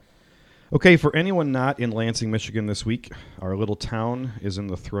Okay, for anyone not in Lansing, Michigan this week, our little town is in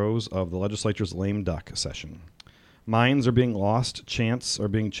the throes of the legislature's lame duck session. Minds are being lost, chants are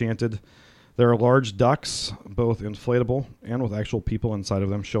being chanted. There are large ducks, both inflatable and with actual people inside of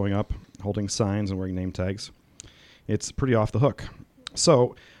them showing up, holding signs and wearing name tags. It's pretty off the hook.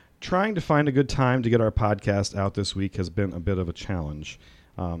 So, trying to find a good time to get our podcast out this week has been a bit of a challenge.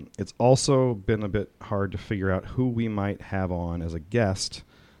 It's also been a bit hard to figure out who we might have on as a guest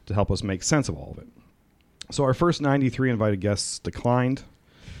to help us make sense of all of it. So our first 93 invited guests declined.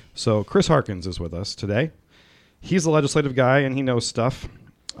 So Chris Harkins is with us today. He's a legislative guy and he knows stuff.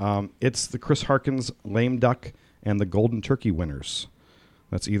 It's the Chris Harkins Lame Duck and the Golden Turkey Winners.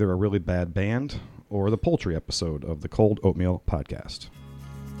 That's either a really bad band or the poultry episode of the Cold Oatmeal podcast.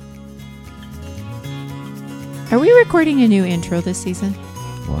 Are we recording a new intro this season?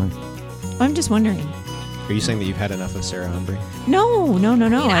 Why? I'm just wondering. Are you saying that you've had enough of Sarah Humphrey? No.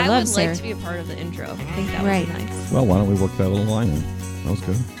 I love would Sarah. like to be a part of the intro. I think that Right. would be nice. Well, why don't we work that little line in? That was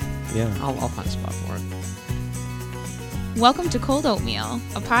good. Yeah. I'll find a spot for it. Welcome to Cold Oatmeal,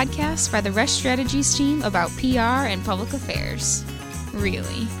 a podcast by the Rest Strategies team about PR and public affairs.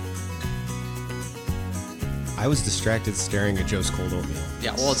 Really. I was distracted staring at Joe's cold oatmeal.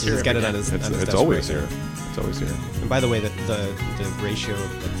 Yeah, well, it's He's here. got it on his It's desk always right here. It's always here. And by the way, the ratio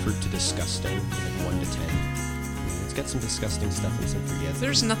of like fruit to disgusting is like 1 to 10. It's got some disgusting stuff and some fruit. Yeah,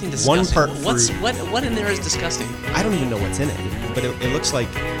 There's nothing One disgusting. part What in there is disgusting? I don't even know what's in it, but it looks like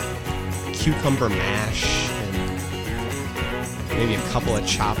cucumber mash and maybe a couple of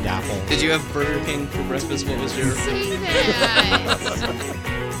chopped apples. Did you have Burger King for breakfast? What was your? Say that.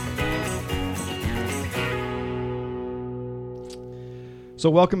 So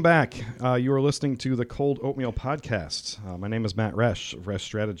welcome back. You are listening to the Cold Oatmeal Podcast. My name is Matt Resch of Resch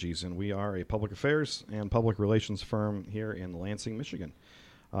Strategies, and we are a public affairs and public relations firm here in Lansing, Michigan.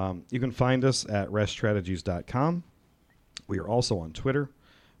 You can find us at reschstrategies.com. We are also on Twitter,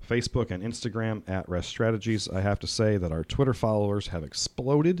 Facebook, and Instagram at Resch Strategies. I have to say that our Twitter followers have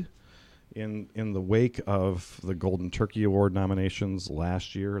exploded in the wake of the Golden Turkey Award nominations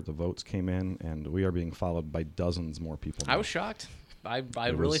last year. The votes came in, and we are being followed by dozens more people now. I was shocked. I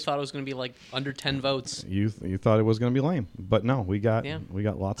really thought it was going to be like under 10 votes. You thought it was going to be lame, but no, we got Yeah.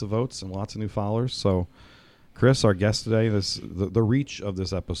 lots of votes and lots of new followers. So, Chris, our guest today, the reach of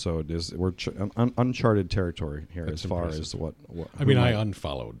this episode is we're uncharted territory here. That's as far impressive. as what I mean, I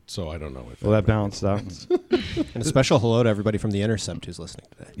unfollowed, so I don't know if well, that balanced out. And a special hello to everybody from The Intercept who's listening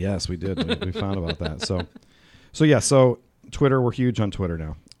today. Yes, we did. We found about that. So Twitter, we're huge on Twitter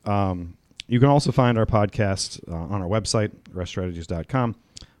now. You can also find our podcast on our website, reststrategies.com,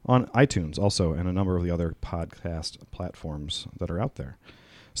 on iTunes also, and a number of the other podcast platforms that are out there.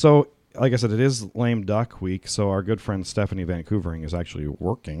 So, like I said, it is Lame Duck Week, so our good friend Stephanie Vancouvering is actually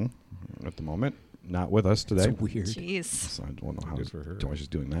working at the moment, not with us today. It's weird. Jeez. So I don't know how Good for her. why she's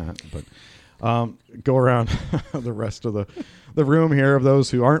doing that, but go around the rest of the room here of those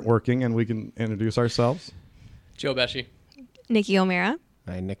who aren't working, and we can introduce ourselves. Joe Pesci. Nikki O'Meara.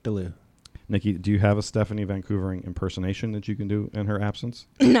 Hi, Nick DeLue. Nikki, do you have a Stephanie Vancouvering impersonation that you can do in her absence?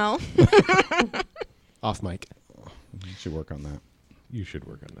 No. Off mic. You should work on that. you should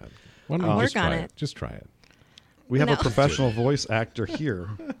work on that. Why don't I'll you just work on try it. Just try it. We have a No. professional voice actor here,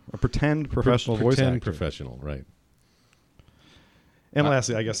 a pretend professional voice Pretend actor. professional, right? And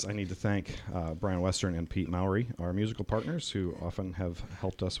lastly, I guess I need to thank Brian Western and Pete Mowry, our musical partners, who often have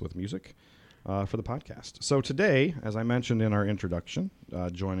helped us with music for the podcast. So today, as I mentioned in our introduction,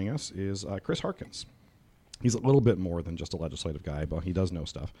 joining us is Chris Harkins. He's a little bit more than just a legislative guy, but he does know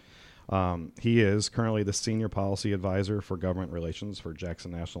stuff. He is currently the Senior Policy Advisor for Government Relations for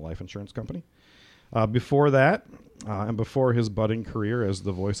Jackson National Life Insurance Company. Before that, and before his budding career as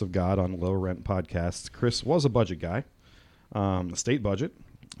the voice of God on low-rent podcasts, Chris was a budget guy, state budget,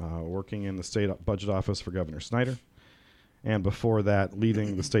 working in the state budget office for Governor Snyder, and before that,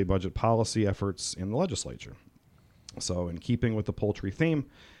 leading the state budget policy efforts in the legislature. So in keeping with the poultry theme,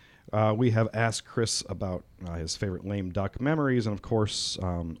 we have asked Chris about his favorite lame duck memories, and of course,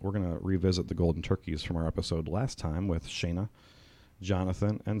 we're going to revisit the golden turkeys from our episode last time with Shayna,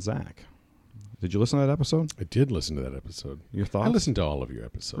 Jonathan, and Zach. Did you listen to that episode? I did listen to that episode. Your thoughts? I listened to all of your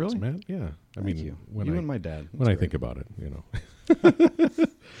episodes, Really? man. Yeah. I Thank mean, you. when You I, and my dad. when That's I great. think about it, you know.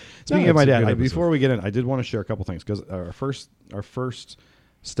 Speaking No, of my it's a dad, good episode. before we get in, I did want to share a couple things because our first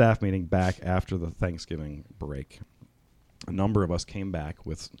staff meeting back after the Thanksgiving break, a number of us came back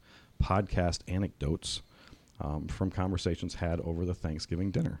with podcast anecdotes from conversations had over the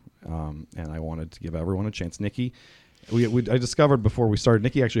Thanksgiving dinner, and I wanted to give everyone a chance. Nikki, I discovered before we started,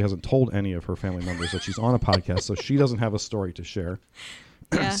 Nikki actually hasn't told any of her family members that she's on a podcast, so she doesn't have a story to share.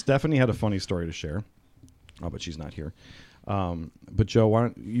 Yeah. Stephanie had a funny story to share, but she's not here. But Joe, why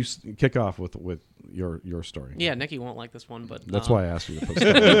don't you kick off with your story? Yeah, Nikki won't like this one, but That's why I asked you to put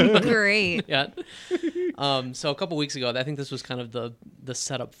stuff. Great. yeah. So a couple weeks ago, I think this was kind of the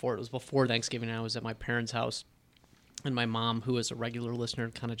setup for it. It was before Thanksgiving. I was at my parents' house, and my mom, who is a regular listener,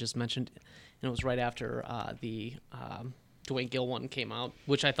 kind of just mentioned, and it was right after the Dwayne Gill one came out,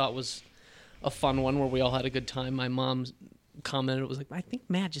 which I thought was a fun one where we all had a good time. My mom commented, it was like, I think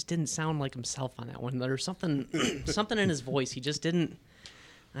Matt just didn't sound like himself on that one. There's something in his voice. He just didn't.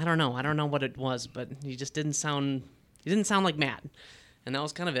 I don't know what it was, but he just didn't sound. He didn't sound like Matt, and that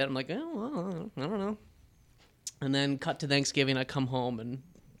was kind of it. I'm like, oh, well, I don't know. And then cut to Thanksgiving. I come home and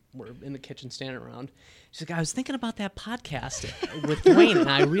we're in the kitchen standing around. She's like, I was thinking about that podcast with Dwayne, and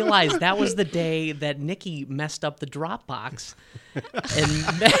I realized that was the day that Nikki messed up the Dropbox,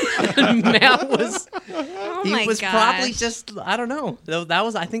 and Matt was. Oh He my was gosh. probably just, I don't know. That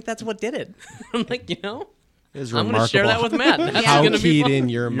was, I think that's what did it. I'm like, It is I'm going to share that with Matt. That's how going to be keyed fun. in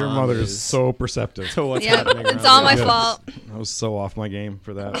your Your mom mother is so perceptive. to what's Yep, happening it's around all you. my Yeah. fault. I was so off my game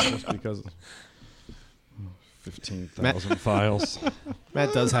for that just because 15,000 files.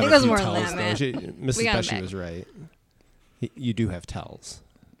 Matt does have It a goes few more than tells, that, though. Matt. Mrs. We got him Pesci back. was right. You do have tells.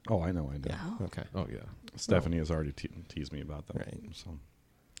 Oh, I know I do. Yeah. Okay. Oh yeah. Stephanie has already teased me about that. Right. So,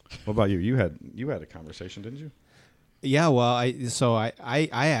 what about you? You had a conversation, didn't you? Yeah, well, I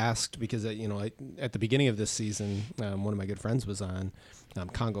asked because at the beginning of this season, one of my good friends was on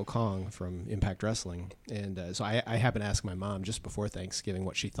Congo Kong from Impact Wrestling, and so I happened to ask my mom just before Thanksgiving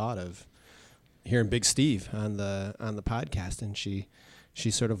what she thought of hearing Big Steve on the podcast, and she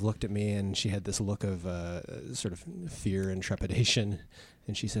sort of looked at me and she had this look of sort of fear and trepidation,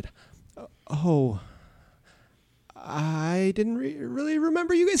 and she said, "Oh, I didn't really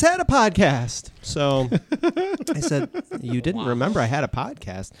remember you guys had a podcast." So I said, "You didn't remember I had a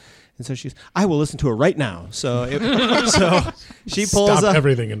podcast?" And so she's, "I will listen to it right now." So she pulls Stop up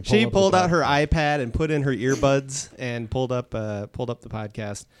everything and pull she up the pulled out her podcast. iPad and put in her earbuds and pulled up the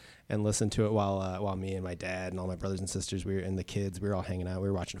podcast and listened to it while me and my dad and all my brothers and sisters and the kids, we were all hanging out. We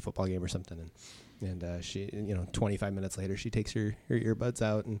were watching a football game or something, and she 25 minutes later she takes her earbuds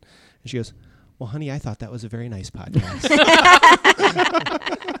out and she goes, "Well, honey, I thought that was a very nice podcast."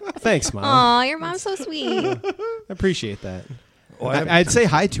 Thanks, Mom. Aw, your mom's so sweet. I appreciate that. Well, I'd say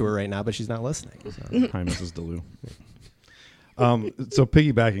hi to her right now, but she's not listening. So. Hi, Mrs. DeLu. So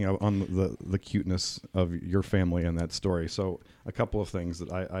piggybacking up on the cuteness of your family and that story, so a couple of things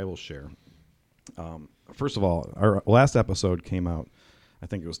that I will share. First of all, our last episode came out, I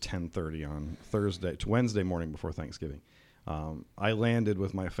think it was 10:30 on Wednesday morning before Thanksgiving. I landed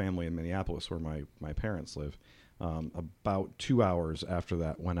with my family in Minneapolis, where my parents live. About 2 hours after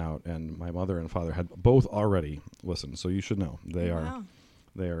that went out, and my mother and father had both already listened. So you should know they're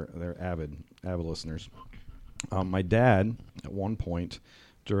avid listeners. My dad, at one point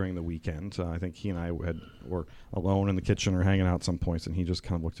during the weekend, I think he and I were alone in the kitchen or hanging out at some points, and he just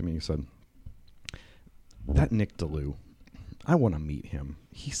kind of looked at me and he said, "That Nick DeLu, I want to meet him.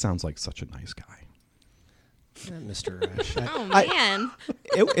 He sounds like such a nice guy." Mr. Rush. Oh, man.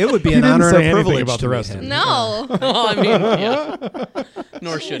 It would be He an didn't honor say and a anything privilege about to the meet rest of him. it. No. Well, I mean, yeah.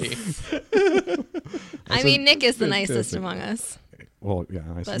 Nor should he. I mean, Nick is the nicest among us. Well, yeah,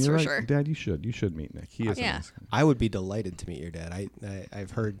 I said, That's "You're for right, sure. Dad. You should meet Nick. He is a Yeah. nice guy." I would be delighted to meet your dad.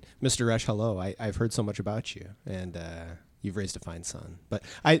 I've heard, Mr. Resch, hello. I've heard so much about you, and you've raised a fine son. But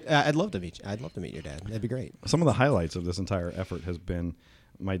I'd love to meet you. I'd love to meet your dad. That'd be great. Some of the highlights of this entire effort has been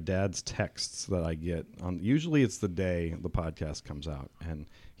my dad's texts that I get on. Usually, it's the day the podcast comes out, and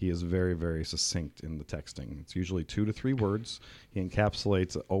he is very, very succinct in the texting. It's usually 2 to 3 words. He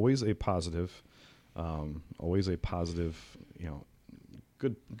encapsulates always a positive, good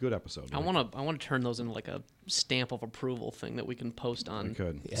episode. I want to turn those into like a stamp of approval thing that we can post on We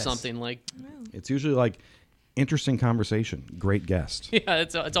could. Yes. something like. It's usually like interesting conversation, great guest. Yeah,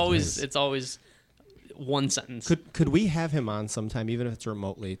 it's always one sentence. Could we have him on sometime, even if it's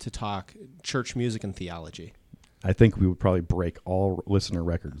remotely, to talk church music and theology? I think we would probably break all listener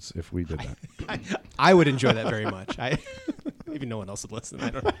records if we did that. I would enjoy that very much. Maybe no one else would listen. I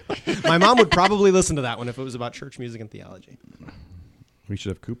don't know. My mom would probably listen to that one if it was about church music and theology. We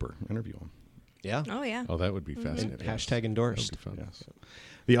should have Cooper interview him. Yeah. Oh, yeah. Oh, that would be fascinating. Hashtag endorsed. That would be fun. Yes.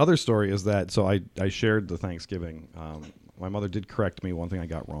 The other story is that, so I shared the Thanksgiving. My mother did correct me one thing I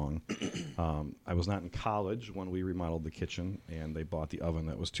got wrong. I was not in college when we remodeled the kitchen, and they bought the oven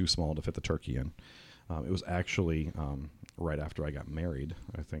that was too small to fit the turkey in. It was actually right after I got married,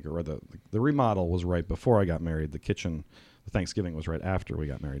 I think, or the remodel was right before I got married. The Thanksgiving was right after we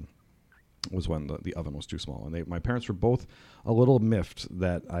got married. was when the oven was too small, and my parents were both a little miffed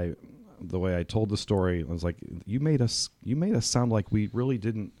that the way I told the story. I was like, you made us sound like we really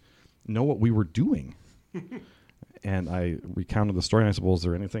didn't know what we were doing. And I recounted the story, and I said, well, is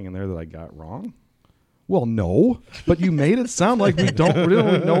there anything in there that I got wrong? Well, no, but you made it sound like we don't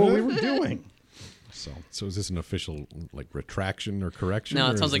really know what we were doing. So is this an official like retraction or correction? No,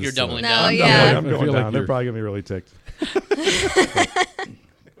 or it sounds is like you're this, doubling No, down. yeah. I'm I going feel down. like They're you're- probably going to be really ticked.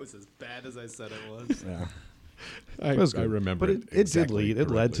 It was as bad as I said it was. Yeah. I, It was I good. remember, but it did exactly lead. It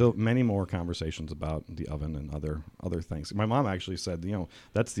led correctly. to many more conversations about the oven and other things. My mom actually said,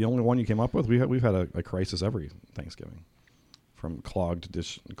 that's the only one you came up with. We've had a crisis every Thanksgiving, from clogged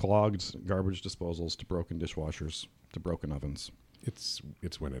garbage disposals to broken dishwashers to broken ovens. It's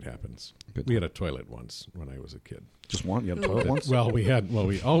when it happens. Good. We had a toilet once when I was a kid. Just one. You had a toilet once. Well, we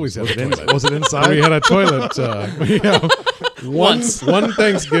always had a toilet. Was it inside? We had a toilet. One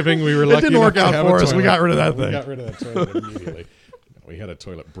Thanksgiving, we were lucky didn't enough work to out have for a us. We toilet. got rid of that We thing. got rid of that toilet immediately. We had a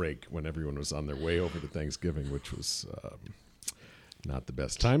toilet break when everyone was on their way over to Thanksgiving, which was not the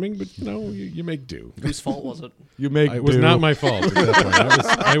best timing, but you make do. Whose fault was it? You make. It was do. not my fault at that point.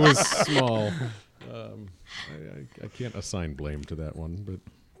 I was small. I can't assign blame to that one, but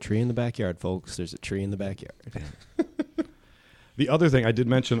Tree in the backyard, folks. There's a tree in the backyard. The other thing I did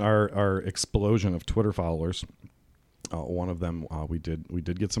mention our explosion of Twitter followers. One of them we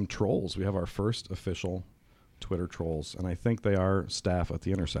did get some trolls. We have our first official Twitter trolls, and I think they are staff at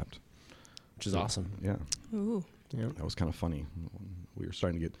The Intercept, Which is awesome. Yeah, Ooh. that was kind of funny. We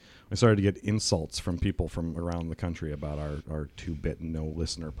started to get insults from people from around the country about our 2-bit no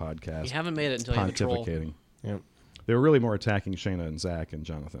listener podcast. You haven't made it until you have a troll. pontificating. Yeah. They were really more attacking Shayna and Zach and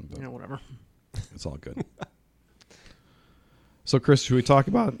Jonathan, but Whatever. it's all good. So, Chris, should we talk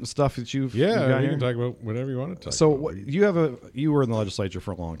about stuff that you've yeah, got we here? can talk about whatever you want to talk So, about. you were in the legislature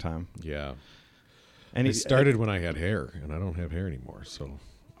for a long time. Yeah. And It started when I had hair, and I don't have hair anymore. So,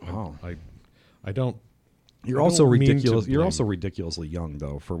 Wow. I don't. You're I also don't mean to ridiculous. You're blame- also ridiculously young,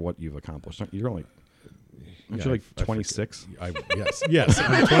 though, for what you've accomplished. You're only, aren't you like I 26? Yes,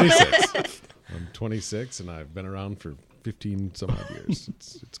 I'm 26. I'm 26, and I've been around for 15 some odd years.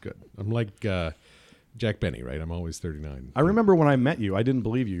 It's good. I'm like Jack Benny, right? I'm always 39. I remember when I met you, I didn't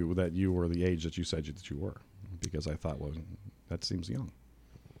believe you that you were the age that you said that you were, because I thought, well, that seems young.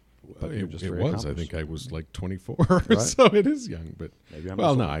 But you're just it very was. I accomplished. think I was like 24, Right. so it is young. But Maybe I'm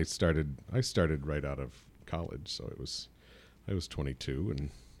well, just no, old. I started right out of college, so I was 22 and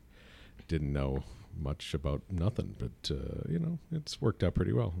didn't know much about nothing. But it's worked out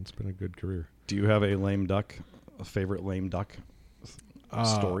pretty well. It's been a good career. Do you have a favorite lame duck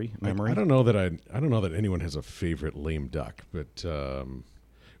story, memory? I don't know that anyone has a favorite lame duck, but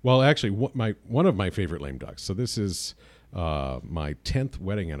well, actually, one of my favorite lame ducks. So this is my 10th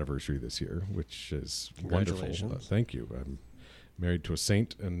wedding anniversary this year, which is wonderful. Congratulations. Thank you. I'm married to a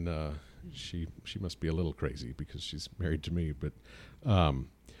saint, and she must be a little crazy because she's married to me. But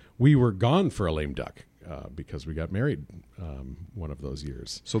we were gone for a lame duck because we got married one of those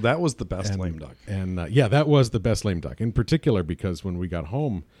years. So that was the best lame duck. And that was the best lame duck, in particular because when we got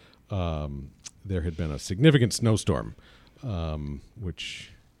home, there had been a significant snowstorm,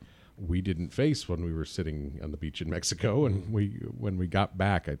 which we didn't face when we were sitting on the beach in Mexico. And when we got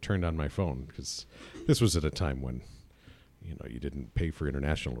back, I turned on my phone because this was at a time when you didn't pay for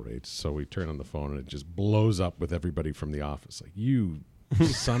international rates. So we turn on the phone and it just blows up with everybody from the office. Like, you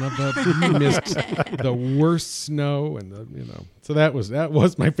son of a, you missed the worst snow. And so that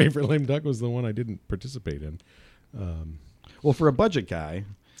was my favorite lame duck, was the one I didn't participate in. Well, for a budget guy,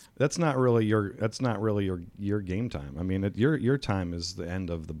 that's not really your game time. I mean, your time is the end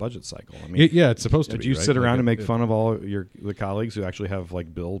of the budget cycle. I mean, It's supposed to be. do you right? sit around Like and make fun of all the colleagues who actually have like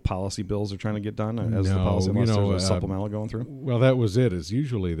policy bills they're trying to get done as the No, policy, unless there's a uh, supplemental going through? Well, that was it. Is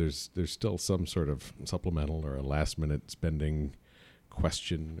usually there's still some sort of supplemental or a last minute spending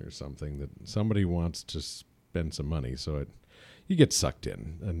question or something that somebody wants to spend some money, so you get sucked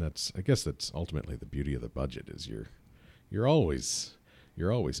in, and I guess that's ultimately the beauty of the budget, is you're always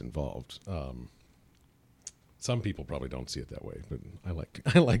involved. Some people probably don't see it that way, but I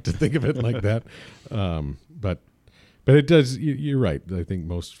like to think of it like that. But it does. You're right. I think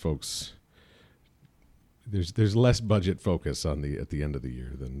most folks, there's less budget focus at the end of the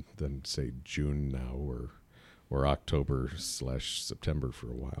year than say June now or October/September for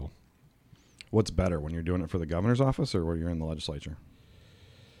a while. What's better, when you're doing it for the governor's office or when you're in the legislature?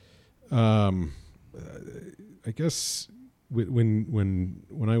 I guess when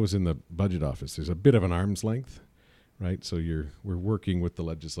I was in the budget office, there's a bit of an arm's length, right? So we're working with the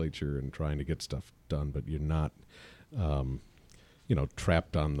legislature and trying to get stuff done, but you're not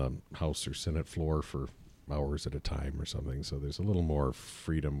trapped on the House or Senate floor for hours at a time or something. So there's a little more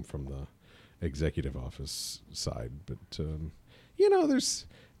freedom from the executive office side. But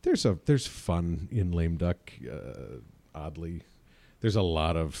there's fun in lame duck. Oddly, there's a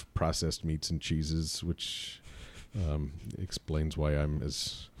lot of processed meats and cheeses, which explains why I'm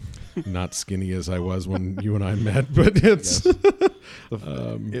as not skinny as I was when you and I met. But it's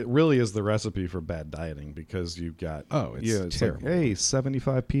it really is the recipe for bad dieting, because you've got it's terrible. like, hey,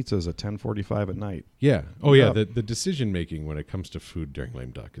 75 pizzas at 10:45 at night. Yeah. Oh yeah. The decision making when it comes to food during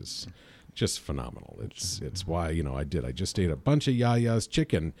lame duck is just phenomenal. It's why I just ate a bunch of Yaya's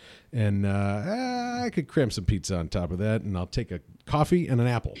chicken, and I could cram some pizza on top of that, and I'll take a coffee and an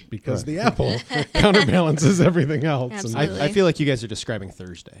apple, because the apple counterbalances everything else. Absolutely. I feel like you guys are describing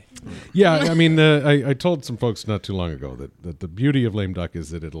Thursday. Yeah, I mean, I told some folks not too long ago that the beauty of lame duck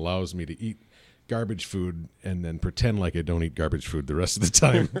is that it allows me to eat garbage food and then pretend like I don't eat garbage food the rest of the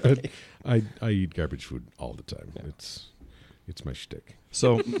time. But I eat garbage food all the time. Yeah. It's my shtick.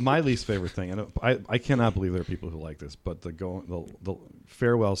 So my least favorite thing, and I cannot believe there are people who like this, but the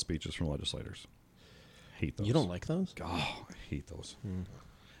farewell speeches from legislators. Hate those. You don't like those? Oh, I hate those. I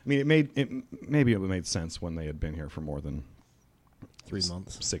mean, maybe it made sense when they had been here for more than 3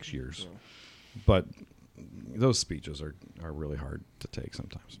 months, 6 years, but those speeches are really hard to take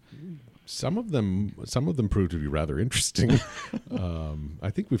sometimes. Some of them proved to be rather interesting. I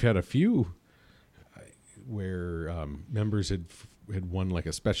think we've had a few where members had won like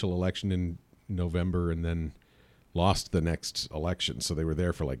a special election in November and then lost the next election, so they were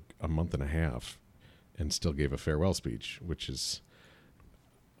there for like a month and a half and still gave a farewell speech, which is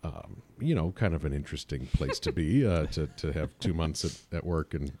kind of an interesting place to be, to have 2 months at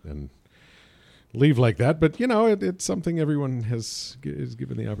work and leave like that. But it's something everyone is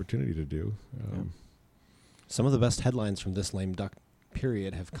given the opportunity to do. Some of the best headlines from this lame duck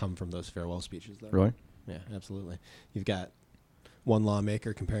period have come from those farewell speeches, though. Really? Yeah, absolutely. You've got one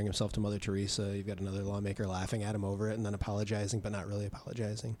lawmaker comparing himself to Mother Teresa. You've got another lawmaker laughing at him over it and then apologizing, but not really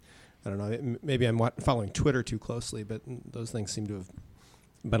apologizing. I don't know. Maybe I'm following Twitter too closely, but those things seem to have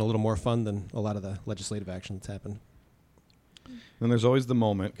been a little more fun than a lot of the legislative action that's happened. And there's always the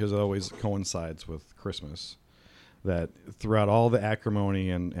moment, because it always coincides with Christmas, that throughout all the acrimony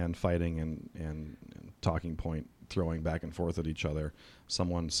and fighting and talking point throwing back and forth at each other,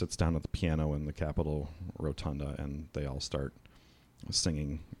 someone sits down at the piano in the Capitol Rotunda and they all start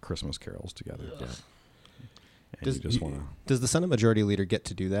singing Christmas carols together. Yeah. And does the Senate Majority Leader get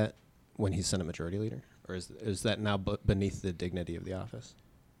to do that when he's Senate Majority Leader? Or is that now beneath the dignity of the office?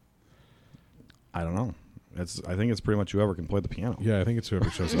 I don't know. I think it's pretty much whoever can play the piano. Yeah, I think it's whoever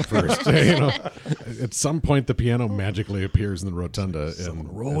shows up first. At some point, the piano magically appears in the rotunda.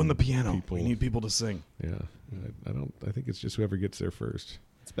 Roll in the piano. People, we need people to sing. Yeah, I think it's just whoever gets there first.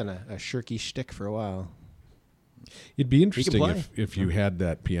 It's been a shirky shtick for a while. It'd be interesting if you had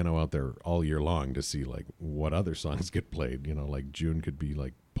that piano out there all year long to see like what other songs get played. Like June could be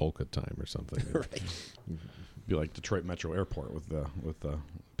like polka time or something. Right. Be like Detroit Metro Airport with the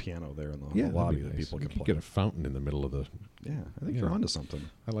piano there in the lobby that people can play. Get a fountain in the middle of the. Yeah, I think you're onto something.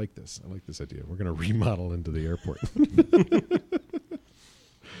 I like this. I like this idea. We're going to remodel into the airport.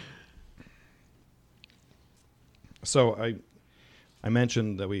 So I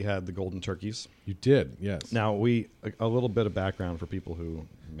mentioned that we had the golden turkeys. You did, yes. Now a little bit of background for people who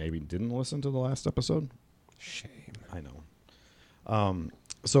maybe didn't listen to the last episode. Shame. I know.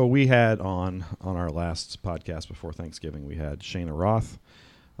 So we had on our last podcast before Thanksgiving, we had Shana Roth,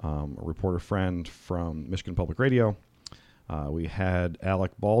 a reporter friend from Michigan Public Radio. We had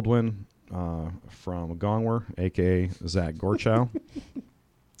Alec Baldwin from Gongwer, a.k.a. Zach Gorchow.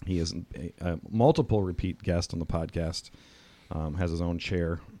 He is a multiple repeat guest on the podcast, has his own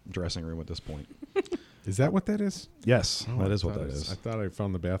chair, dressing room at this point. Is that what that is? Yes, that is what that is. I thought I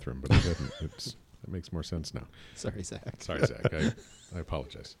found the bathroom, but I didn't. That makes more sense now. Sorry, Zach. I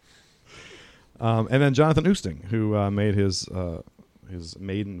apologize. And then Jonathan Oosting, who made his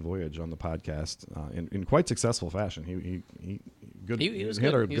maiden voyage on the podcast in quite successful fashion. He had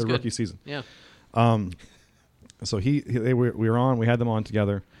a good rookie season. Yeah. So we were on. We had them on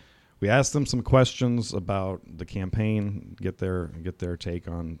together. We asked them some questions about the campaign, get their take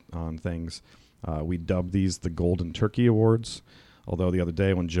on things. We dubbed these the Golden Turkey Awards. Although the other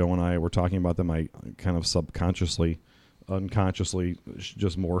day when Joe and I were talking about them, I kind of unconsciously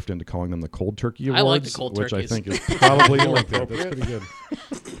just morphed into calling them the Cold Turkey Awards. I like the cold which turkeys. I think is probably more appropriate. That's pretty good.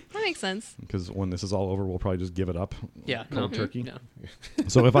 That makes sense. Because when this is all over, we'll probably just give it up. Yeah. Cold turkey. Yeah.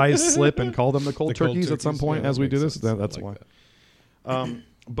 So if I slip and call them the cold The cold turkeys at some turkeys, point yeah, as we that do makes this, sense. that's I why. like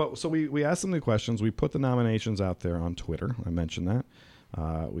But so we asked them the questions. We put the nominations out there on Twitter. I mentioned that.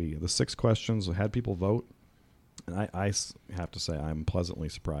 The 6 questions had people vote. And I have to say I'm pleasantly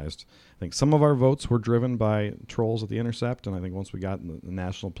surprised. I think some of our votes were driven by trolls at The Intercept, and I think once we got the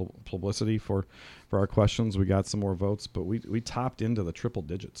national publicity for our questions, we got some more votes. But we topped into the triple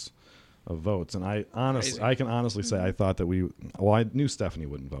digits of votes, and I can honestly say I thought that I knew Stephanie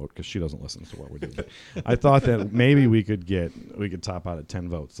wouldn't vote because she doesn't listen to what we do. But I thought that maybe we could top out at 10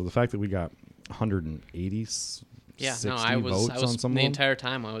 votes. So the fact that we got 180, 60 votes on some the of them, entire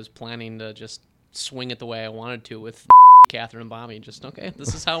time I was planning to just swing it the way I wanted to with Catherine and Bobby. Just okay,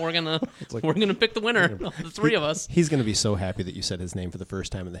 this is how we're gonna pick the winner. The 3 of us. He's going to be so happy that you said his name for the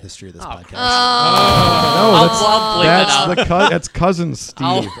first time in the history of this podcast. I'll bleep it out. That's cousin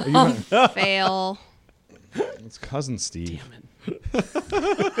Steve. Fail. It's cousin Steve. Damn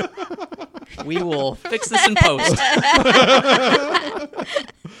it. We will fix this in post.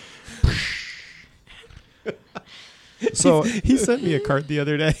 So he sent me a card the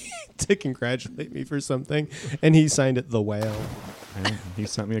other day to congratulate me for something, and he signed it The Whale. and he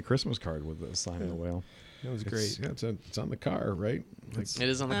sent me a Christmas card with the sign of the whale. It was great. It's on the car, right? It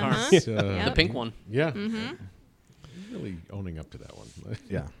is on the car. It's, The pink one. Yeah. Really owning up to that one.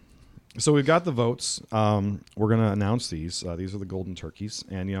 Yeah. So we've got the votes. We're going to announce these. These are the Golden Turkeys.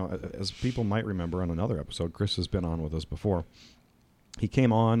 And, as people might remember on another episode, Chris has been on with us before. He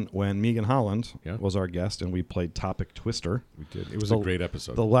came on when Megan Holland was our guest, and we played Topic Twister. We did. It was a great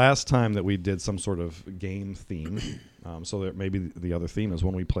episode. The last time that we did some sort of game theme, so that maybe the other theme is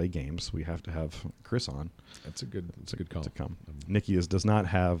when we play games, we have to have Chris on. That's a good call. To come. Nikki does not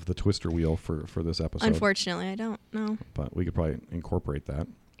have the Twister wheel for this episode. Unfortunately, I don't know. But we could probably incorporate that.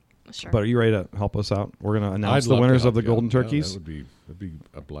 Sure. But are you ready to help us out? We're going to announce the winners of the Golden Turkeys. That'd be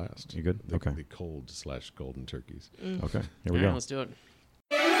a blast. You good? Okay. The cold/golden turkeys. Okay. Here we All right, go. let's do it.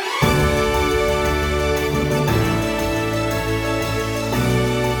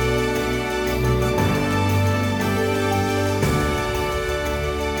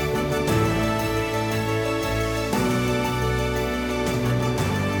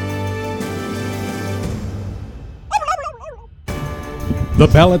 The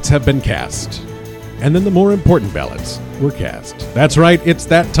ballots have been cast. And then the more important ballots were cast. That's right, it's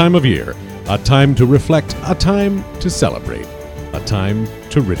that time of year. A time to reflect, a time to celebrate, a time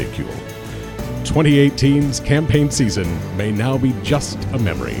to ridicule. 2018's campaign season may now be just a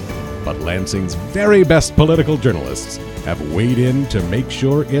memory, but Lansing's very best political journalists have weighed in to make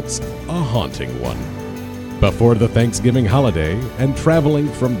sure it's a haunting one. Before the Thanksgiving holiday and traveling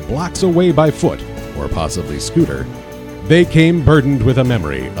from blocks away by foot or possibly scooter, they came burdened with a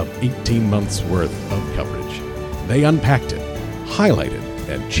memory of 18 months' worth of coverage. They unpacked it, highlighted,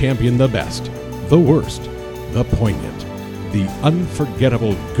 and championed the best, the worst, the poignant, the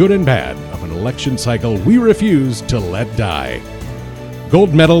unforgettable good and bad of an election cycle we refuse to let die.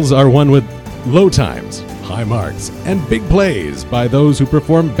 Gold medals are won with low times, high marks, and big plays by those who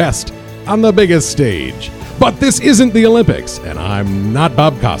perform best on the biggest stage. But this isn't the Olympics, and I'm not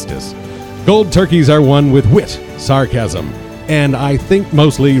Bob Costas. Gold turkeys are won with wit, sarcasm, and I think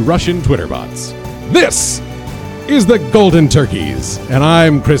mostly Russian Twitter bots. This is the Golden Turkeys, and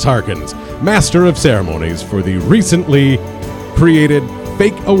I'm Chris Harkins, Master of Ceremonies for the recently created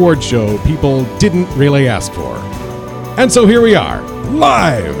fake award show people didn't really ask for. And so here we are,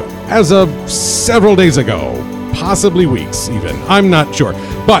 live, as of several days ago, possibly weeks even, I'm not sure,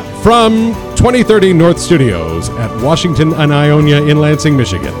 but from 2030 North Studios at Washington and Ionia in Lansing,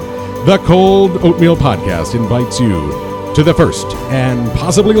 Michigan. The Cold Oatmeal Podcast invites you to the first and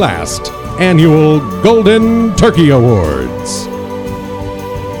possibly last annual Golden Turkey Awards.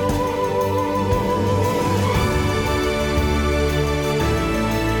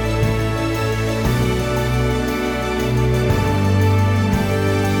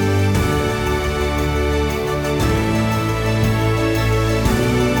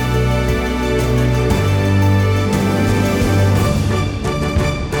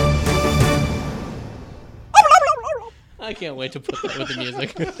 I can't wait to put that with the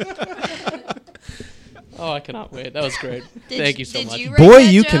music. Oh, I cannot wait. That was great. Thank you so much. You Boy,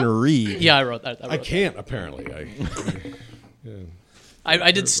 that, you Joe? can read. Yeah, I wrote that. I can't, apparently.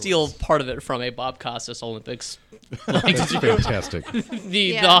 I did steal part of it from a Bob Costas Olympics. That's fantastic.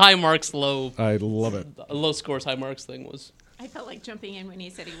 The high marks, low I love it. low scores, high marks thing was. I felt like jumping in when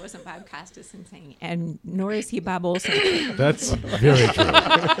he said he wasn't Bob Costas and saying, and nor is he Bob Olson. That's very true.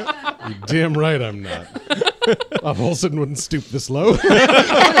 You're damn right I'm not. Bob Olson wouldn't stoop this low.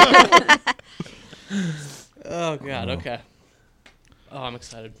 Oh God. Okay. Oh, I'm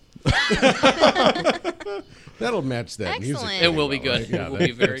excited. That'll match that music. Excellent. It will be good. Yeah, It will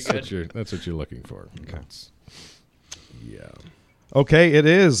be very that's good. That's what you're looking for. Yeah. Okay, it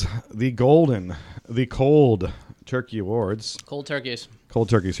is the Cold Turkey Awards. Cold turkeys. Cold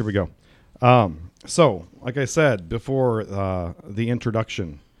turkeys. Here we go. So, like I said before the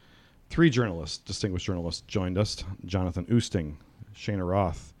introduction, 3 distinguished journalists, joined us. Jonathan Oosting, Shana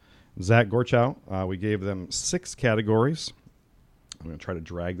Roth, Zach Gorchow. We gave them 6 categories. I'm going to try to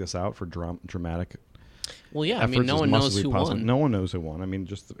drag this out for dramatic Well, yeah. I efforts mean, no as one much knows as we who possibly- won. No one knows who won. I mean,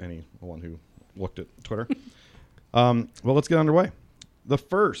 just anyone who looked at Twitter. Well, let's get underway. The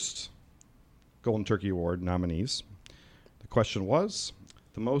first Golden Turkey Award nominees. The question was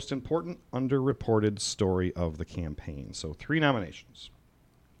the most important underreported story of the campaign. So 3 nominations.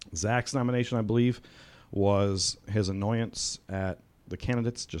 Zach's nomination, I believe, was his annoyance at the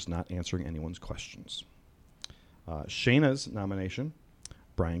candidates just not answering anyone's questions. Shayna's nomination,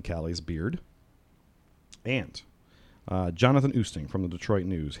 Brian Calley's beard. And Jonathan Oosting from the Detroit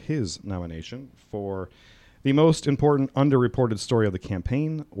News, his nomination for the most important underreported story of the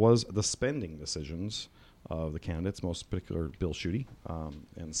campaign was the spending decisions of the candidates, most particular Bill Schuette,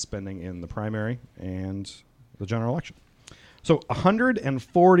 and spending in the primary and the general election. So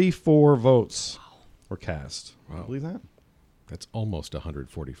 144 votes were cast. Wow. Believe that? That's almost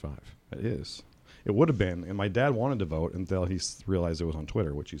 145. It is. It would have been, and my dad wanted to vote until he realized it was on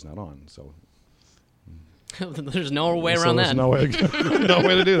Twitter, which he's not on. So There's no way so around there's that. no way, no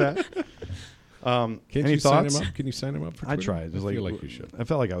way to do that. Can't Any you thoughts? sign him up? Can you sign him up for I Twitter? tried. Just I feel like you should. I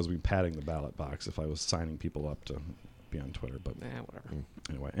felt like I was padding the ballot box if I was signing people up to be on Twitter. But Whatever.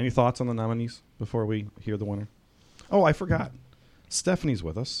 anyway, any thoughts on the nominees before we hear the winner? Oh, I forgot. Stephanie's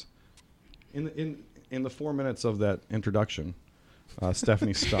with us. In the 4 minutes of that introduction,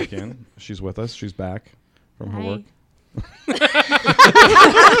 Stephanie stuck in. She's with us. She's back from her work.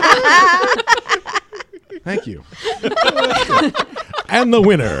 Thank you. And the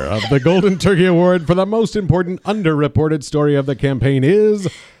winner of the Golden Turkey Award for the most important underreported story of the campaign is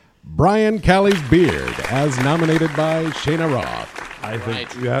Brian Calley's beard, as nominated by Shana Roth. I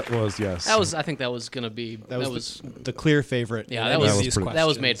think Right. that was, yes. I think that was going to be. That was the clear favorite. Yeah, in that any was of these that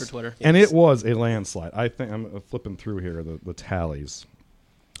was made for questions. Twitter. And it was a landslide. I think I'm flipping through here the tallies.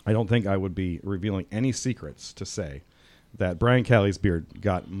 I don't think I would be revealing any secrets to say that Brian Calley's beard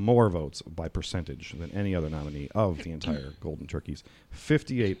got more votes by percentage than any other nominee of the entire Golden Turkeys.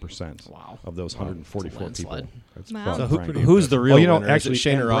 58% Wow. of those 144 That's a people. landslide. That's Wow. brought So Brian Calley. who's the real you know, winner? actually, Is it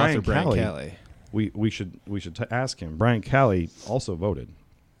Shana and Roth Brian or Brian Calley, Calley? We should ask him. Brian Calley also voted,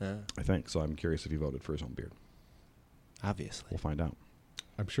 Yeah, I think. So I'm curious if he voted for his own beard. obviously. We'll find out.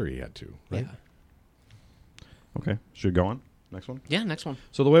 I'm sure he had to, right? Yeah. Okay. Should we go on? Next one? Yeah, next one.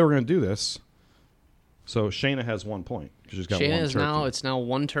 So the way we're going to do this, so Shayna has 1 point because she's got Shayna one is turkey. now it's now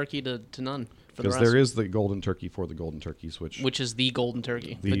 1 turkey to none for the Because rest. there is the golden turkey for the golden turkeys, which is the golden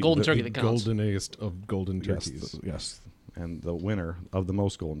turkey, The- the golden the- turkey The that counts. goldenest of golden yes, turkeys. yes, and the winner of the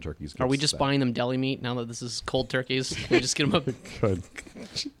most golden turkeys. Are we gets just that. buying them deli meat now that this is cold turkeys? Can we just get them up? Good.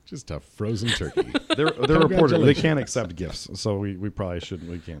 Just a frozen turkey. They're reported. They Congratulations. can't accept gifts, so we probably shouldn't.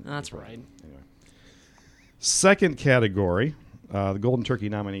 We can't. That's right. Anyway. Second category, the golden turkey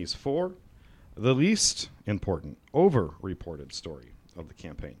nominees for the least important over-reported story of the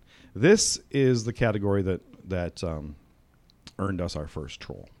campaign. This is the category that earned us our first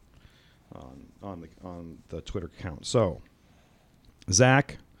troll on the Twitter account. So,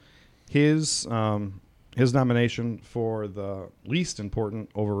 Zach, his nomination for the least important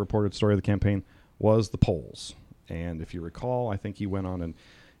over-reported story of the campaign was the polls. And if you recall, I think he went on an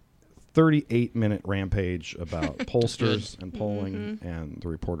 38-minute rampage about pollsters and polling and the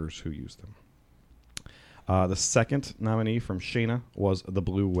reporters who used them. The second nominee from Shayna was the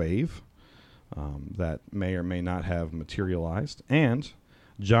Blue Wave. That may or may not have materialized. And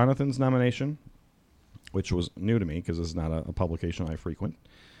Jonathan's nomination, which was new to me because this is not a publication I frequent,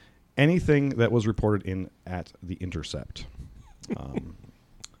 anything that was reported in at The Intercept.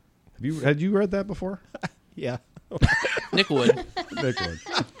 Had you read that before? Yeah. Nick would. Nick would.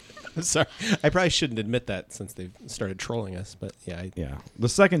 Sorry. I probably shouldn't admit that since they've started trolling us, but yeah. Yeah. The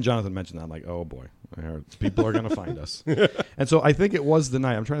second Jonathan mentioned that, I'm like, oh boy, people are going to find us. And so I think it was the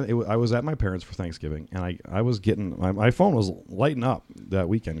night. I was at my parents for Thanksgiving, and I was getting my phone was lighting up that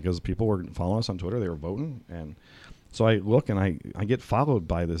weekend because people were following us on Twitter. They were voting, and so I look and I get followed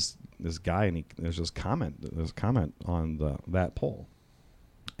by this guy, and there's this comment on that poll,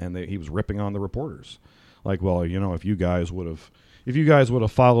 and he was ripping on the reporters, like, well, if you guys would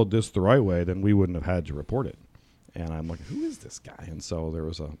have followed this the right way, then we wouldn't have had to report it. And I'm like, who is this guy? And so there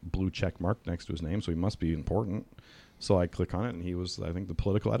was a blue check mark next to his name, so he must be important. So I click on it, and he was, I think, the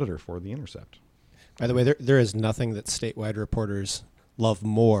political editor for The Intercept. By the way, there is nothing that statewide reporters love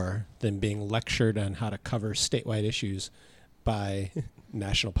more than being lectured on how to cover statewide issues by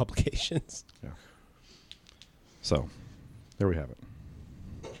national publications. Yeah. So there we have it.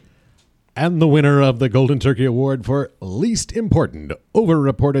 And the winner of the Golden Turkey Award for least important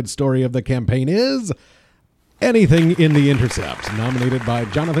overreported story of the campaign is Anything in the Intercept, nominated by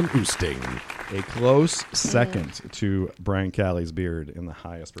Jonathan Oosting. A close second to Brian Calley's beard in the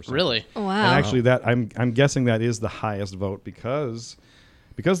highest percentage. Really? Wow. And actually, that I'm guessing that is the highest vote because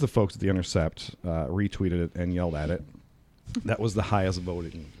the folks at The Intercept retweeted it and yelled at it. That was the highest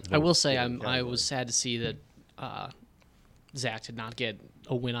voting. I will say I was sad to see that Zach did not get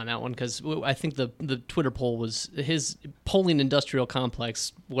a win on that one, because I think the Twitter poll was his polling industrial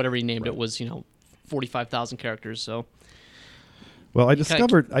complex, whatever he named it, was 45,000 characters. So. Well, I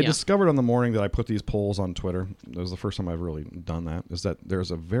discovered on the morning that I put these polls on Twitter. It was the first time I've really done that. Is that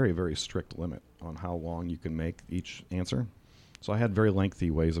there's a very, very strict limit on how long you can make each answer. So I had very lengthy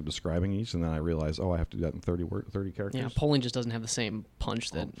ways of describing each, and then I realized, I have to do that in 30 characters. Yeah, polling just doesn't have the same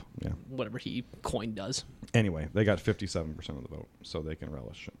punch that yeah. whatever he coined does. Anyway, they got 57% of the vote, so they can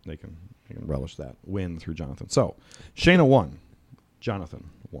relish that win through Jonathan. So Shayna won, Jonathan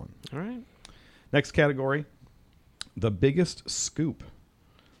won. All right. Next category, the biggest scoop.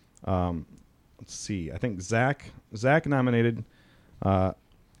 Let's see. I think Zach nominated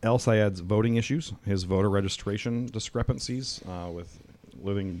El Sayed's voting issues, his voter registration discrepancies with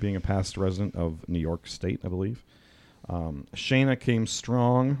being a past resident of New York State, I believe. Shayna came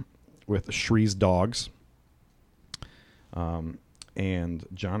strong with Shree's dogs. And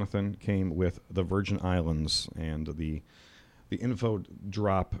Jonathan came with the Virgin Islands and the info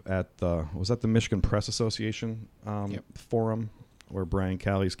drop at the Michigan Press Association forum where Brian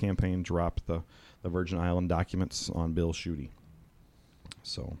Calley's campaign dropped the Virgin Island documents on Bill Schuette.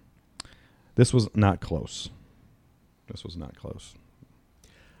 So this was not close.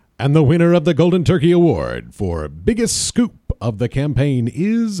 And the winner of the Golden Turkey Award for biggest scoop of the campaign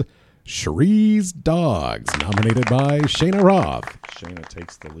is Shree's Dogs, nominated by Shayna Roth. Shayna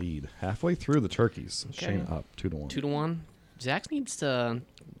takes the lead halfway through the turkeys. Okay. Shayna up 2-1. 2-1. Zach needs to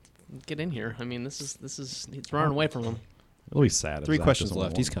get in here. I mean, this is it's running away from him. It'll be sad. if 3 Zach questions doesn't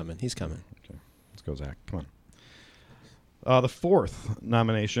left. win. He's coming. Okay, let's go, Zach. Come on. The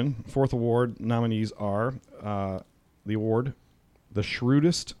fourth award nominees are the award, The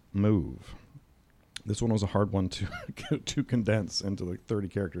Shrewdest Move. This one was a hard one to condense into the 30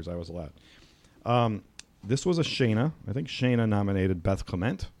 characters I was allowed. This was a Shayna. I think Shayna nominated Beth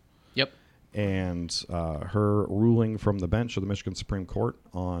Clement. Yep. And her ruling from the bench of the Michigan Supreme Court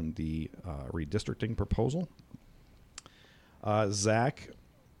on the redistricting proposal. Zach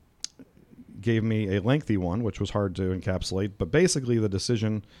gave me a lengthy one, which was hard to encapsulate, but basically the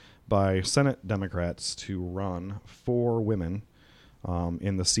decision by Senate Democrats to run 4 women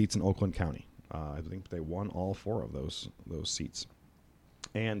in the seats in Oakland County. I think they won all 4 of those seats.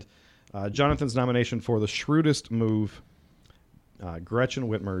 And Jonathan's nomination for the shrewdest move, Gretchen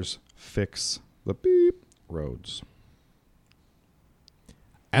Whitmer's Fix the Beep Roads.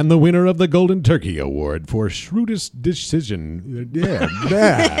 And the winner of the Golden Turkey Award for shrewdest decision.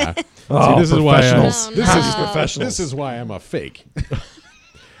 Yeah. Oh, See, this is why professionals. This is why I'm a fake.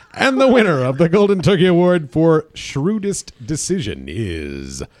 And the winner of the Golden Turkey Award for shrewdest decision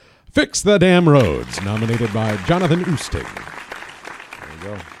is Fix the Damn Roads, nominated by Jonathan Oosting.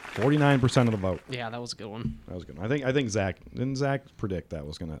 There you go. 49% of the vote. Yeah, that was a good one. That was good. I think Zach didn't Zach predict that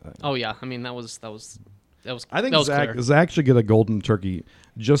was gonna. Oh yeah, I mean that was. I think that was Zach should get a golden turkey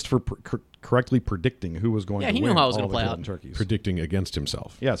just for correctly predicting who was going to win. he knew how it was all gonna the play golden out. turkeys. Predicting against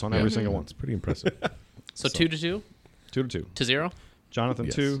himself. Yes, on every single one. It's pretty impressive. So 2-2 2-2. to 0. Jonathan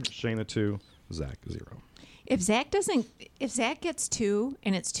Yes. 2, Shayna 2, Zach 0. If Zach gets 2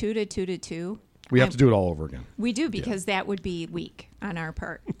 and it's 2-2, We have to do it all over again. we do, because that would be weak on our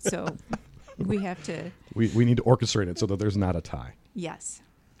part. So we have to. We need to orchestrate it so that there's not a tie. Yes.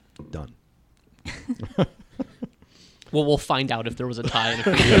 Done. Well, we'll find out if there was a tie in a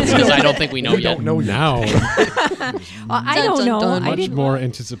few minutes, because I don't think we know yet. Don't know now. Well, I Dun, don't dun, know. dun. I Much didn't. more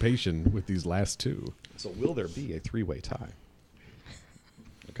anticipation with these last 2. So will there be a 3-way tie?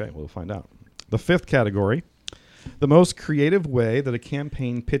 Okay, we'll find out. The 5th category, the most creative way that a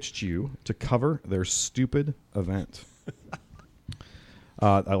campaign pitched you to cover their stupid event.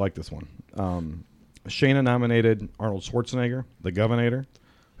 I like this one. Shayna nominated Arnold Schwarzenegger, the Governator,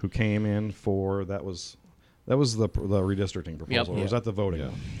 who came in for that was the redistricting proposal. Yep. Or was that the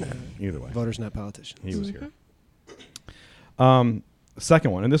voting? Either way. Voters, not politicians. He was here.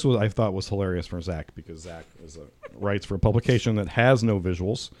 second one, and this was I thought was hilarious for Zach because Zach writes for a publication that has no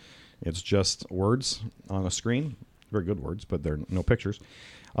visuals. It's just words on a screen. Very good words, but there are no pictures.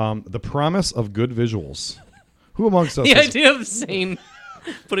 The promise of good visuals. Who amongst us? The idea of saying,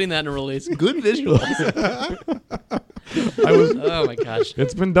 putting that in a release, good visuals. Oh my gosh.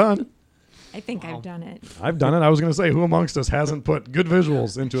 It's been done. I think I've done it. I've done it. I was going to say, who amongst us hasn't put good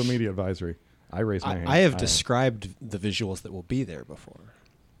visuals into a media advisory? I raised my hand. I have described the visuals that will be there before,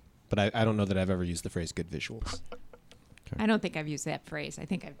 but I don't know that I've ever used the phrase "good visuals." I don't think I've used that phrase. I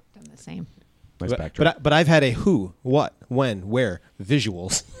think I've done the same. Nice backtrack. But I've had a who, what, when, where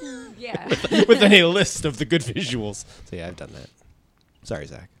visuals Yeah. with a list of the good visuals. So yeah, I've done that. Sorry,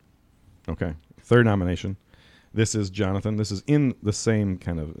 Zach. Okay. Third nomination. This is Jonathan. This is in the same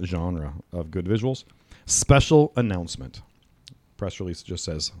kind of genre of good visuals. Special announcement. Press release just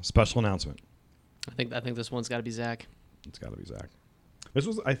says special announcement. I think this one's got to be Zach. It's got to be Zach. This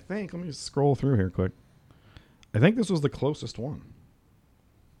was, I think, let me just scroll through here quick. I think this was the closest one.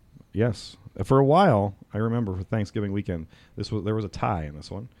 Yes. For a while, I remember for Thanksgiving weekend, there was a tie in this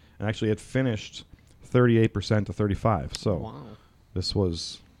one. And actually it finished 38% to 35. So Wow. this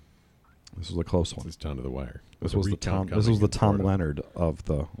was a close one. It's down to the wire. This With was a the recount Tom. This was coming the in Tom Florida. Leonard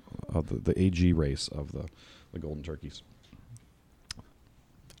of the AG race of the Golden Turkeys.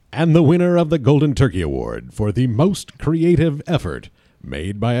 And the winner of the Golden Turkey Award for the most creative effort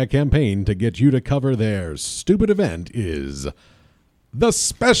made by a campaign to get you to cover their stupid event is the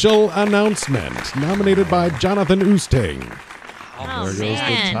special announcement, nominated by Jonathan Oosting. Oh, There goes the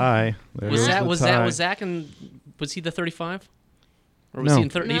man. tie. There goes the tie. Was Zach and was he the 35? Or was No. he in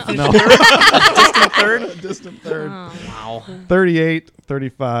third? No. He finished No. distant third. Distant third. Oh. Wow. 38,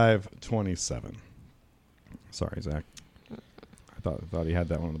 35, 27. Sorry, Zach. I thought he had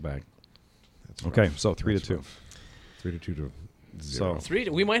that one in the bag. That's Okay, rough. so 3 to That's 2. rough. 3 to 2 to 0.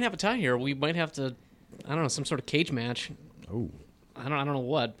 So- We might have a tie here. We might have to, I don't know, some sort of cage match. Oh, I don't know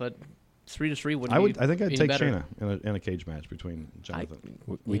what, but 3 to 3 would. I think I'd be take better. Shayna in a cage match between Jonathan.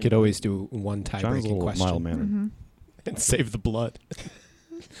 We could always do one Jonathan's a tie-breaking little question mild mannered. and save the blood.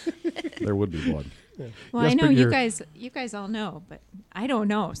 There would be blood. Well, Yes, I know but you you're- guys all know, but I don't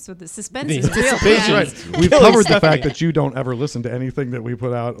know. So the suspense The is real. anticipation. Yeah. Right. We've covered the fact that you don't ever listen to anything that we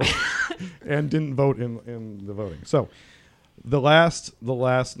put out and didn't vote in the voting. So the last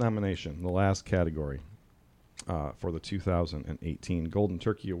nomination, the last category for the 2018 Golden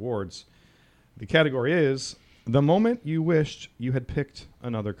Turkey Awards, the category is the moment you wished you had picked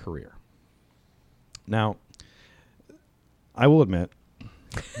another career. Now, I will admit,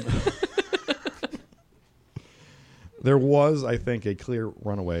 there was, I think, a clear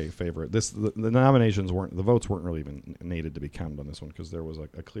runaway favorite. The nominations weren't, the votes weren't really even needed to be counted on this one because there was a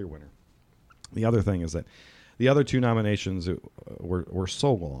clear winner. The other thing is that the other two nominations were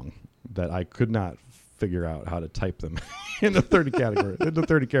so long that I could not figure out how to type them into 30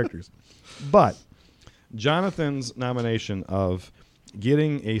 characters. But Jonathan's nomination of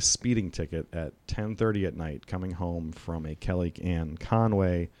getting a speeding ticket at 10:30 at night, coming home from a Kelly Ann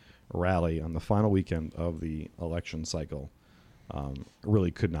Conway rally on the final weekend of the election cycle,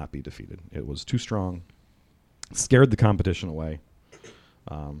 really could not be defeated. It was too strong, scared the competition away.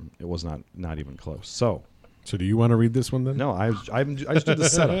 It was not even close. So do you want to read this one then? no, I just did the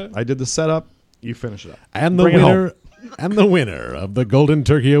setup. I did the setup. You finish it up. And the Bring it winner home. and the winner of the Golden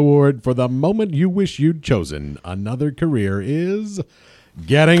Turkey Award for the moment you wish you'd chosen another career is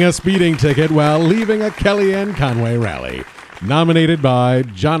getting a speeding ticket while leaving a Kellyanne Conway rally. Nominated by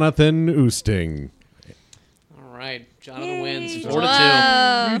Jonathan Oosting. All right, Jonathan wins Yay. 4 to 2.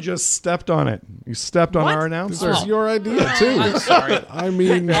 Whoa. You just stepped on it. You stepped on our announcer. This was your idea too. I'm sorry. I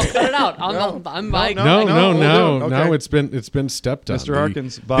mean, I'll cut it out. I'm Mike. no. no. Okay. Now it's been stepped on. Mr.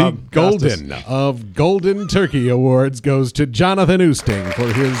 Harkins, Bob the golden of Golden Turkey Awards goes to Jonathan Oosting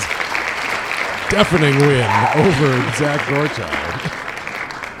for his deafening win over Zach Gorchard.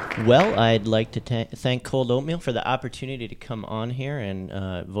 Well, I'd like to thank Cold Oatmeal for the opportunity to come on here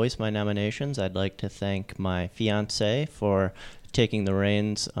and voice my nominations. I'd like to thank my fiancée for taking the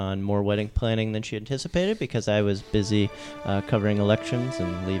reins on more wedding planning than she anticipated because I was busy covering elections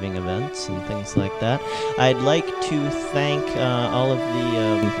and leaving events and things like that. I'd like to thank all of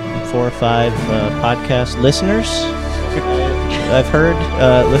the 4 or 5 podcast listeners I've heard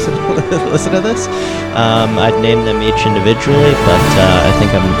listen to this. I'd name them each individually, but I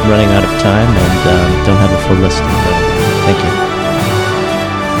think I'm running out of time and don't have a full list of them. Thank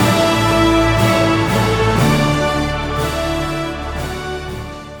you.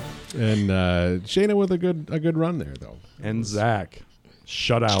 And Shayna with a good run there though. And Zach,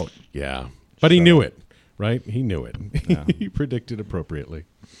 shut out. Yeah, but he knew it right? He knew it. Yeah. He predicted appropriately.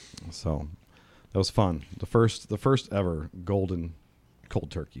 So that was fun. The first ever golden cold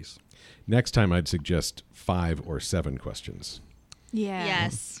turkeys. Next time, I'd suggest 5 or 7 questions. Yeah.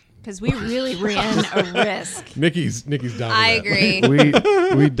 Yes. Because we really ran a risk. Nikki's down with I that.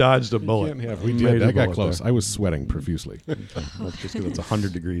 agree. We dodged a bullet. We Major did. I got bullet close. there. I was sweating profusely. That's just because it's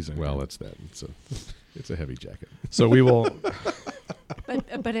 100 degrees in Well, here. that's that. It's a heavy jacket. So we will.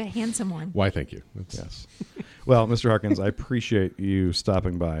 But a handsome one. Why, thank you. Yes. Well, Mr. Harkins, I appreciate you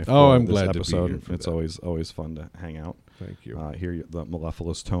stopping by. For Oh, I'm this glad to be episode. here for It's that. always fun to hang out. Thank you. Hear the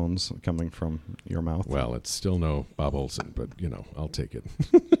mellifluous tones coming from your mouth. Well, it's still no Bob Olson, but, I'll take it.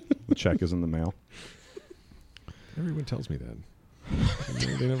 The check is in the mail. Everyone tells me that.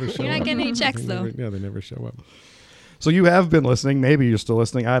 They never show You're up. not getting any checks, though. They never show up. So you have been listening. Maybe you're still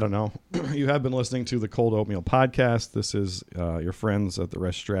listening. I don't know. You have been listening to the Cold Oatmeal Podcast. This is your friends at the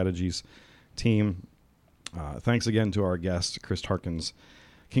Rest Strategies team. Thanks again to our guest, Chris Harkins.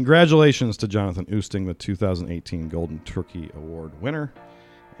 Congratulations to Jonathan Oosting, the 2018 Golden Turkey Award winner,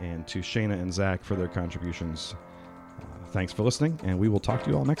 and to Shayna and Zach for their contributions. Thanks for listening, and we will talk to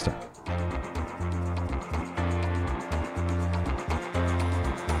you all next time.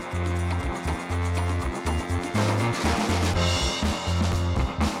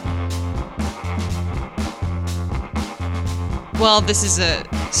 Well, this is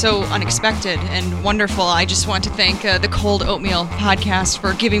so unexpected and wonderful. I just want to thank the Cold Oatmeal Podcast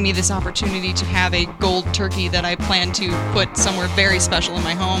for giving me this opportunity to have a gold turkey that I plan to put somewhere very special in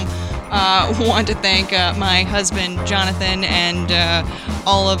my home. Want to thank my husband Jonathan and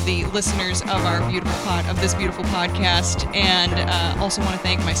all of the listeners of our this beautiful podcast, and also want to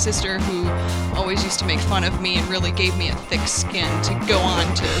thank my sister who always used to make fun of me and really gave me a thick skin to go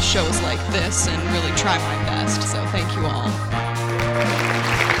on to shows like this and really try my best. So thank you all.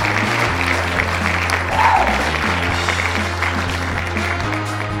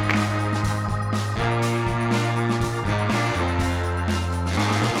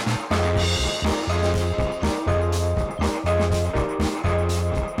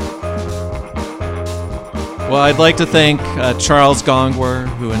 Well, I'd like to thank Charles Gongwer,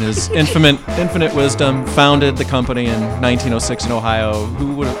 who in his infinite wisdom founded the company in 1906 in Ohio.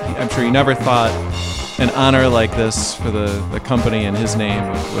 I'm sure he never thought an honor like this for the company in his name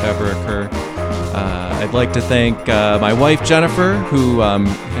would ever occur. I'd like to thank my wife, Jennifer, who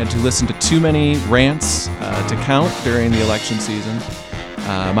had to listen to too many rants to count during the election season.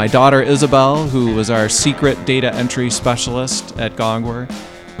 My daughter, Isabel, who was our secret data entry specialist at Gongwer.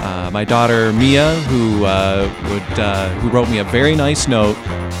 My daughter Mia, who wrote me a very nice note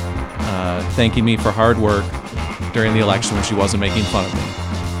thanking me for hard work during the election when she wasn't making fun of me.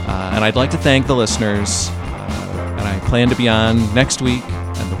 And I'd like to thank the listeners, and I plan to be on next week,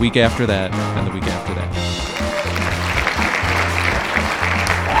 and the week after that, and the week after that.